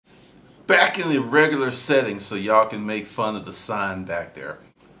back in the regular setting so y'all can make fun of the sign back there.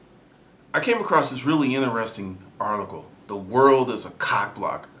 I came across this really interesting article, The World is a Cock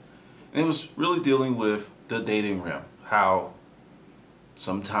Blocker. And it was really dealing with the dating realm. How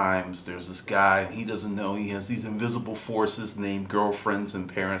sometimes there's this guy, he doesn't know, he has these invisible forces named girlfriends and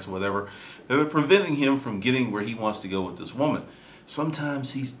parents, whatever, that are preventing him from getting where he wants to go with this woman.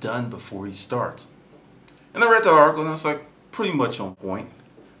 Sometimes he's done before he starts. And I read that article and I was like, pretty much on point.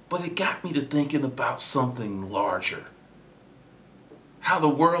 But it got me to thinking about something larger. How the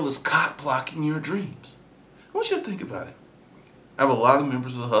world is cock blocking your dreams. I want you to think about it. I have a lot of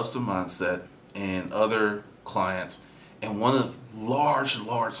members of the Hustler Mindset and other clients, and one of the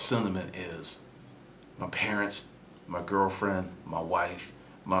large sentiment is my parents, my girlfriend, my wife,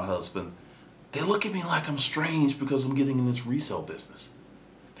 my husband, they look at me like I'm strange because I'm getting in this resale business.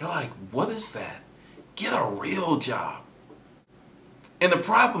 They're like, what is that? Get a real job. And the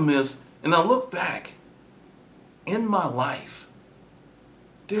problem is, and I look back in my life,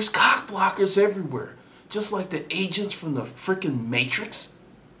 there's cock blockers everywhere. Just like the agents from the freaking Matrix.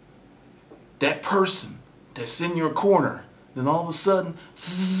 That person that's in your corner, then all of a sudden,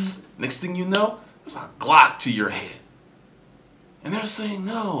 zzz, next thing you know, there's a Glock to your head. And they're saying,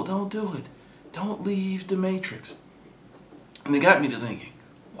 no, don't do it. Don't leave the Matrix. And it got me to thinking,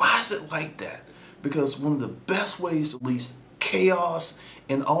 why is it like that? Because one of the best ways to release chaos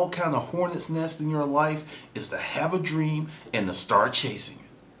and all kind of hornet's nest in your life is to have a dream and to start chasing it.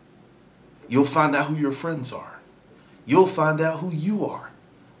 You'll find out who your friends are. You'll find out who you are.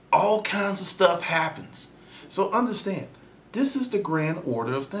 All kinds of stuff happens. So understand, this is the grand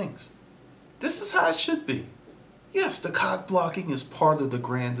order of things. This is how it should be. Yes, the cock blocking is part of the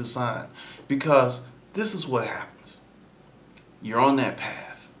grand design, because this is what happens. You're on that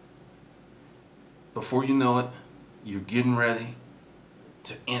path. Before you know it, you're getting ready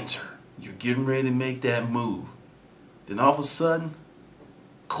to enter. You're getting ready to make that move. Then all of a sudden,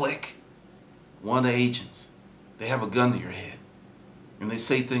 click. One of the agents, they have a gun to your head. And they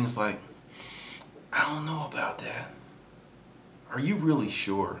say things like, I don't know about that. Are you really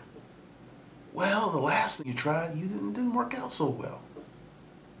sure? Well, the last thing you tried, it didn't work out so well.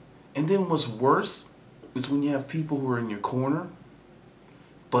 And then what's worse is when you have people who are in your corner,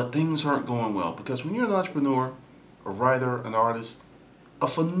 but things aren't going well. Because when you're an entrepreneur, a writer, an artist, a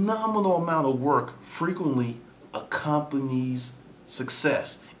phenomenal amount of work frequently accompanies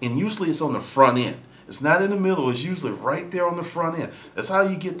success. And usually it's on the front end. It's not in the middle. It's usually right there on the front end. That's how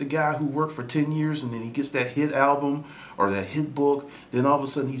you get the guy who worked for 10 years and then he gets that hit album or that hit book. Then all of a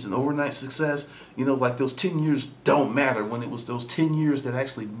sudden he's an overnight success. You know, like those 10 years don't matter when it was those 10 years that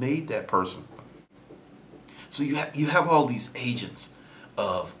actually made that person. So you have all these agents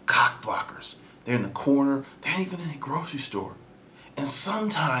of cock blockers. They're in the corner. They ain't even in the grocery store. And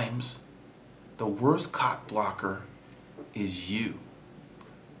sometimes the worst cock blocker is you.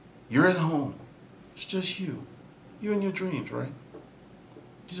 You're at home. It's just you. You're in your dreams, right?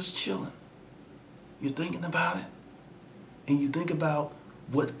 You're just chilling. You're thinking about it. And you think about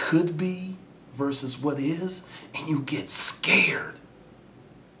what could be versus what is. And you get scared.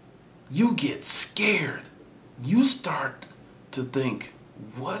 You get scared. You start to think,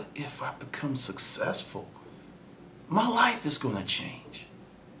 what if I become successful? My life is going to change.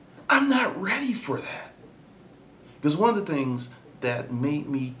 I'm not ready for that. Because one of the things that made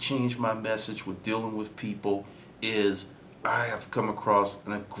me change my message with dealing with people is I have come across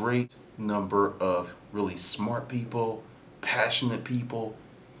a great number of really smart people, passionate people.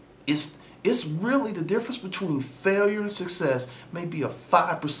 It's really the difference between failure and success may be a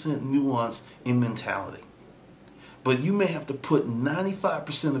 5% nuance in mentality. But you may have to put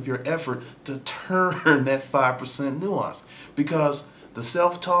 95% of your effort to turn that 5% nuance, because the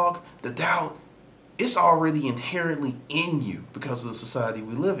self-talk, the doubt, it's already inherently in you because of the society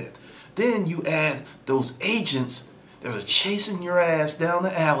we live in. Then you add those agents that are chasing your ass down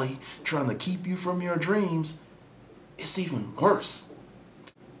the alley, trying to keep you from your dreams. It's even worse.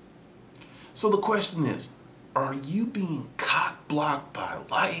 So the question is, are you being cock blocked by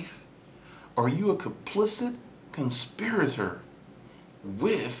life? Are you a complicit conspirator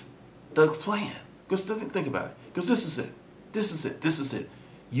with the plan? Because think about it. Because this is it. This is it. This is it.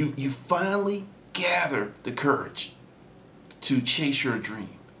 You finally gather the courage to chase your dream.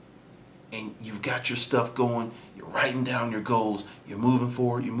 And you've got your stuff going. You're writing down your goals. You're moving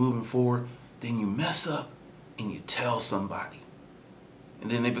forward. You're moving forward. Then you mess up and you tell somebody. And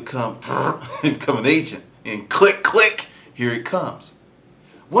then they become an agent. And click, click, here it comes.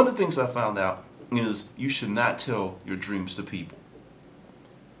 One of the things I found out is you should not tell your dreams to people.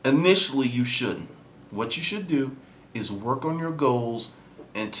 Initially, you shouldn't. What you should do is work on your goals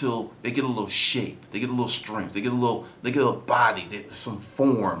until they get a little shape, they get a little strength, they get a body, there's some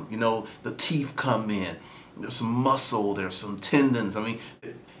form, the teeth come in, there's some muscle, there's some tendons. I mean,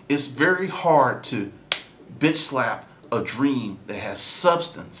 it's very hard to bitch slap a dream that has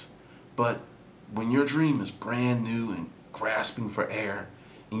substance. But when your dream is brand new and grasping for air,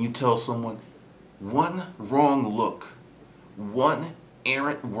 and you tell someone one wrong look, one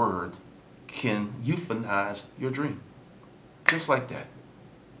errant word can euphanize your dream. Just like that.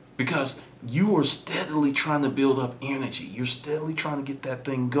 Because you are steadily trying to build up energy. You're steadily trying to get that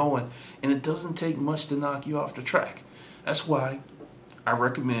thing going. And it doesn't take much to knock you off the track. That's why I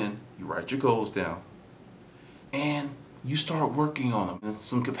recommend you write your goals down and you start working on them in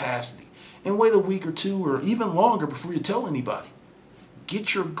some capacity. And wait a week or two or even longer before you tell anybody.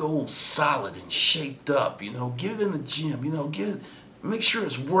 Get your goals solid and shaped up. Get it in the gym. Make sure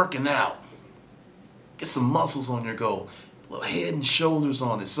it's working out. Get some muscles on your goal. Little head and shoulders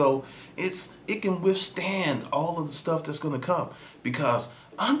on it, so it can withstand all of the stuff that's going to come. Because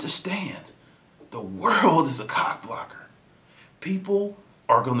understand, the world is a cock blocker. People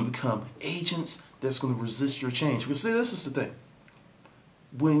are going to become agents that's going to resist your change. Because see, this is the thing.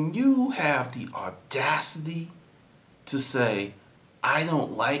 When you have the audacity to say, I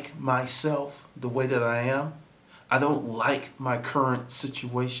don't like myself the way that I am, I don't like my current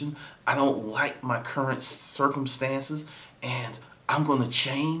situation, I don't like my current circumstances, and I'm going to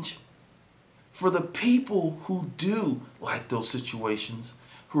change. For the people who do like those situations,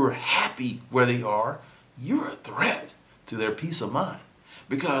 who are happy where they are, you're a threat to their peace of mind.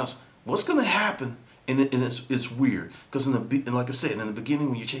 Because what's going to happen, and it's weird, because like I said, in the beginning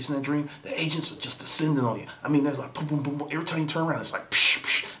when you're chasing that dream, the agents are just descending on you. I mean, they're like boom, boom, boom, boom. Every time you turn around, it's like psh,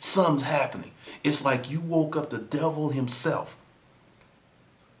 psh, something's happening. It's like you woke up the devil himself.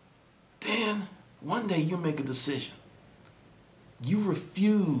 Then one day you make a decision. You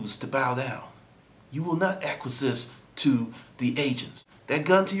refuse to bow down. You will not acquiesce to the agents. That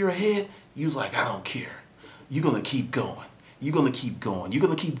gun to your head, you're like, I don't care. You're going to keep going. You're going to keep going. You're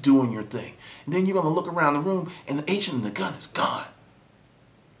going to keep doing your thing. And then you're going to look around the room and the agent and the gun is gone.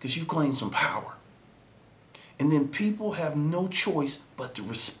 Because you claimed some power. And then people have no choice but to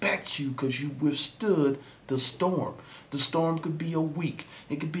respect you because you withstood the storm. The storm could be a week.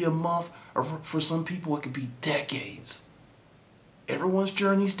 It could be a month. Or for some people, it could be decades. Everyone's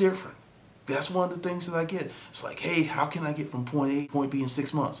journey is different. That's one of the things that I get. It's like, hey, how can I get from point A to point B in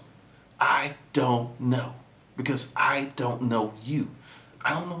 6 months? I don't know. Because I don't know you.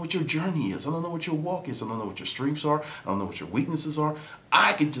 I don't know what your journey is. I don't know what your walk is. I don't know what your strengths are. I don't know what your weaknesses are.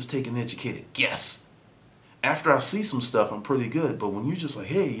 I could just take an educated guess. After I see some stuff, I'm pretty good. But when you're just like,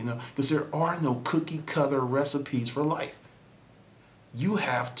 hey, because there are no cookie cutter recipes for life. You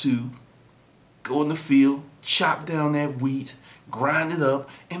have to go in the field, chop down that wheat, grind it up,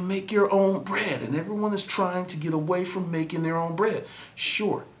 and make your own bread. And everyone is trying to get away from making their own bread.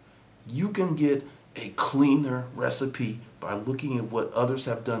 Sure, you can get a cleaner recipe by looking at what others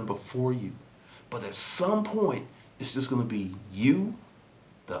have done before you. But at some point, it's just going to be you,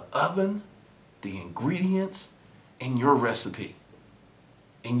 the oven, the ingredients, and your recipe.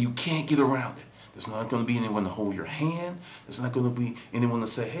 And you can't get around it. There's not going to be anyone to hold your hand. There's not going to be anyone to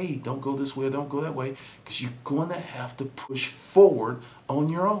say, hey, don't go this way, don't go that way. Because you're going to have to push forward on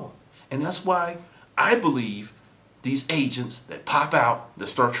your own. And that's why I believe these agents that pop out, that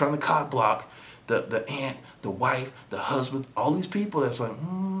start trying to cock block, the aunt, the wife, the husband, all these people that's like, I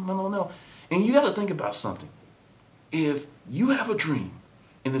don't know. And you got to think about something. If you have a dream,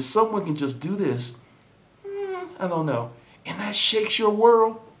 and if someone can just do this, I don't know, and that shakes your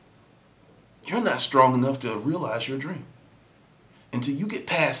world, you're not strong enough to realize your dream. Until you get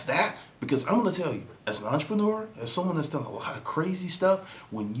past that, because I'm going to tell you, as an entrepreneur, as someone that's done a lot of crazy stuff,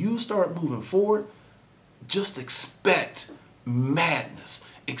 when you start moving forward, just expect madness,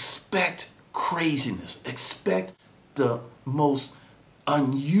 expect craziness, expect the most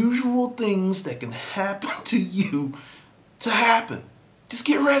unusual things that can happen to you to happen. Just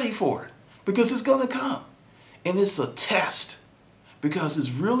get ready for it, because it's going to come. And it's a test, because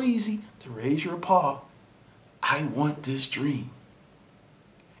it's real easy to raise your paw. I want this dream.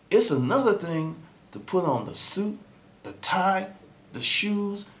 It's another thing to put on the suit, the tie, the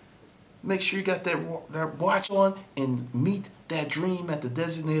shoes, make sure you got that watch on, and meet that dream at the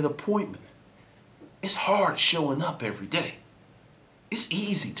designated appointment. It's hard showing up every day. It's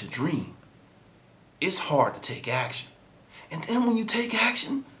easy to dream. It's hard to take action. And then when you take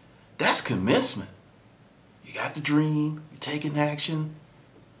action, that's commencement. You got the dream, you're taking action.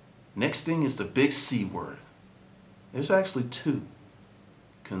 Next thing is the big C word. There's actually two: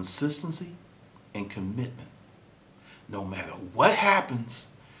 consistency and commitment. no matter what happens,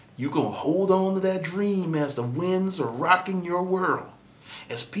 you're going to hold on to that dream as the winds are rocking your world.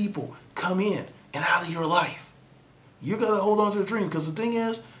 As people come in and out of your life, you're going to hold on to the dream, because the thing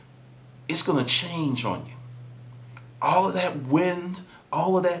is, it's going to change on you. All of that wind,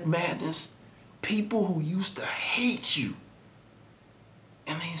 all of that madness, people who used to hate you,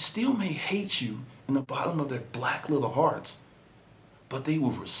 and they still may hate you in the bottom of their black little hearts, but they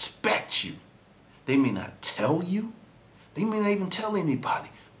will respect you. They may not tell you, they may not even tell anybody,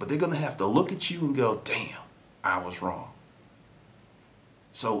 but they're going to have to look at you and go, damn, I was wrong.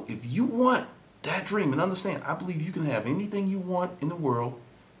 So if you want that dream, and understand, I believe you can have anything you want in the world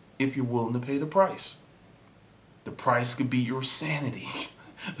if you're willing to pay the price. The price could be your sanity.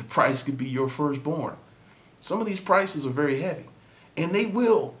 The price could be your firstborn. Some of these prices are very heavy, and they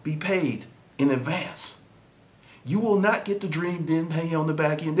will be paid in advance. You will not get the dream, then pay on the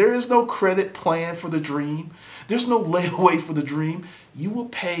back end. There is no credit plan for the dream. There's no layaway for the dream. You will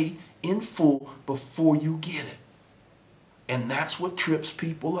pay in full before you get it. And that's what trips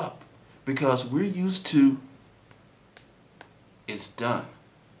people up, because we're used to, it's done.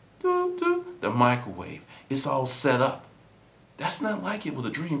 The microwave, it's all set up. That's not like it with a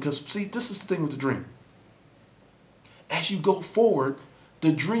dream, because see, this is the thing with the dream. As you go forward,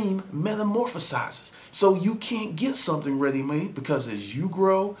 the dream metamorphosizes. So you can't get something ready-made, because as you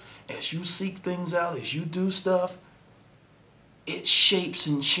grow, as you seek things out, as you do stuff, it shapes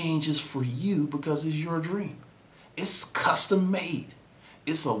and changes for you because it's your dream. It's custom made.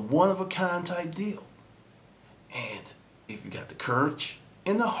 It's a one-of-a-kind type deal. And if you got the courage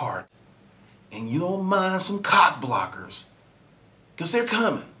and the heart, and you don't mind some cock blockers, because they're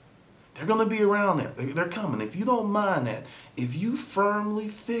coming. They're going to be around there. They're coming. If you don't mind that, if you firmly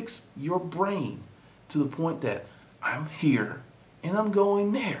fix your brain to the point that I'm here and I'm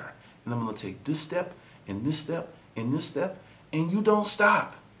going there, and I'm going to take this step and this step and this step, and you don't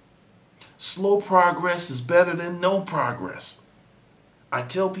stop. Slow progress is better than no progress. I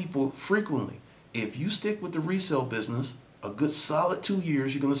tell people frequently, if you stick with the resale business a good solid 2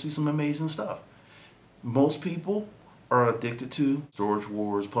 years, you're going to see some amazing stuff. Most people are addicted to Storage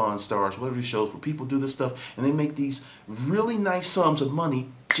Wars, Pawn Stars, whatever these shows where people do this stuff and they make these really nice sums of money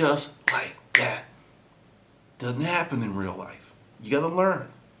just like that. Doesn't happen in real life. You got to learn.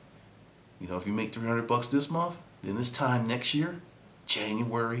 You know, if you make $300 this month, then this time next year,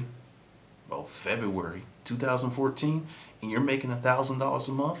 January, well, February 2014, and you're making $1,000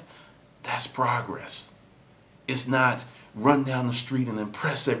 a month, that's progress. It's not run down the street and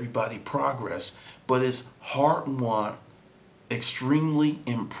impress everybody progress, but it's hard-won, extremely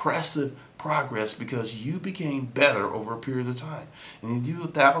impressive progress because you became better over a period of time. And if you do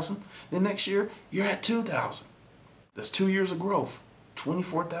 1,000, then next year you're at 2,000. That's 2 years of growth,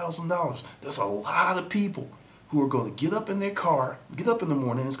 $24,000. That's a lot of people who are going to get up in their car, get up in the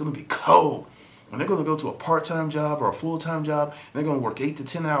morning, it's going to be cold, and they're going to go to a part-time job or a full-time job, and they're going to work 8 to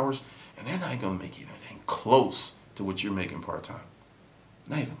 10 hours, and they're not going to make anything close to what you're making part-time.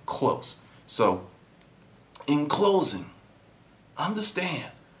 Not even close. So, in closing,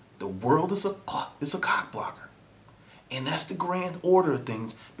 understand the world is a cock blocker. And that's the grand order of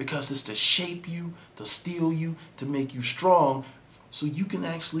things, because it's to shape you, to steel you, to make you strong, so you can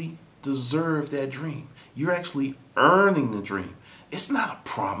actually deserve that dream. You're actually earning the dream. It's not a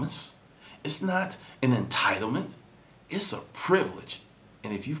promise. It's not an entitlement. It's a privilege.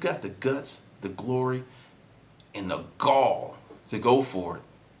 And if you've got the guts, the glory, and the gall to go for it,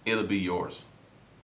 it'll be yours.